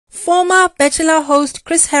Former Bachelor host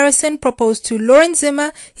Chris Harrison proposed to Lauren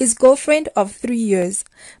Zima, his girlfriend of 3 years.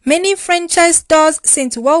 Many franchise stars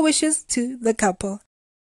sent well wishes to the couple.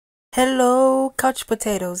 Hello couch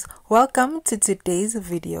potatoes, welcome to today's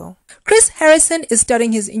video. Chris Harrison is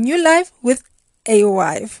starting his new life with a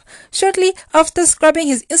wife. Shortly after scrubbing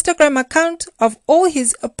his Instagram account of all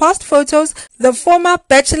his past photos, the former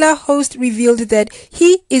Bachelor host revealed that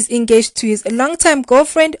he is engaged to his longtime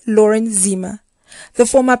girlfriend Lauren Zima. The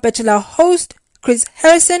former Bachelor host Chris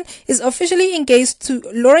Harrison is officially engaged to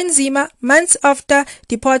Lauren Zima months after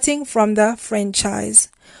departing from the franchise.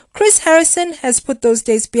 Chris Harrison has put those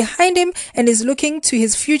days behind him and is looking to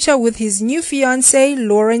his future with his new fiancée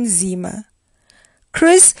Lauren Zima.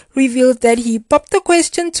 Chris revealed that he popped the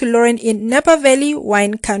question to Lauren in Napa Valley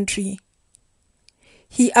wine country.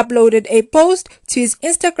 He uploaded a post to his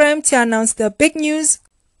Instagram to announce the big news.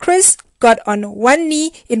 Chris got on one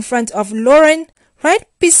knee in front of Lauren, right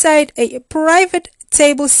beside a private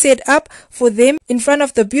table set up for them in front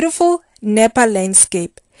of the beautiful Napa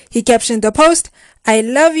landscape. He captioned the post, "I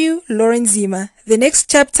love you, Lauren Zima. The next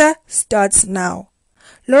chapter starts now."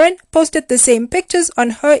 Lauren posted the same pictures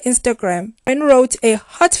on her Instagram and wrote a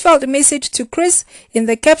heartfelt message to Chris in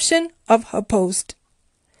the caption of her post.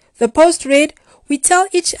 The post read, "We tell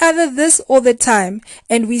each other this all the time,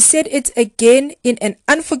 and we said it again in an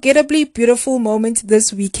unforgettably beautiful moment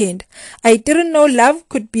this weekend. I didn't know love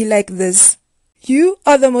could be like this. You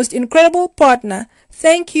are the most incredible partner.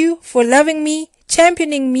 Thank you for loving me,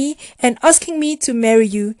 championing me, and asking me to marry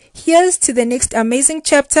you. Here's to the next amazing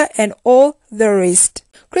chapter and all the rest."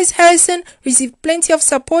 Chris Harrison received plenty of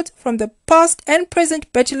support from the past and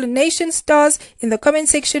present Bachelor Nation stars in the comment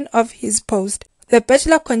section of his post. The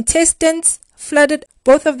Bachelor contestants flooded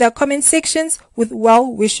both of their comment sections with well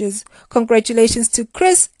wishes. Congratulations to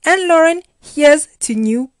Chris and Lauren. Here's to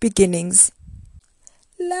new beginnings.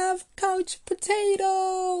 Love couch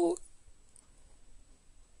potato.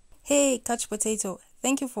 Hey couch potato,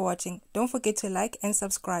 thank you for watching. Don't forget to like and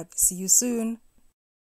subscribe. See you soon.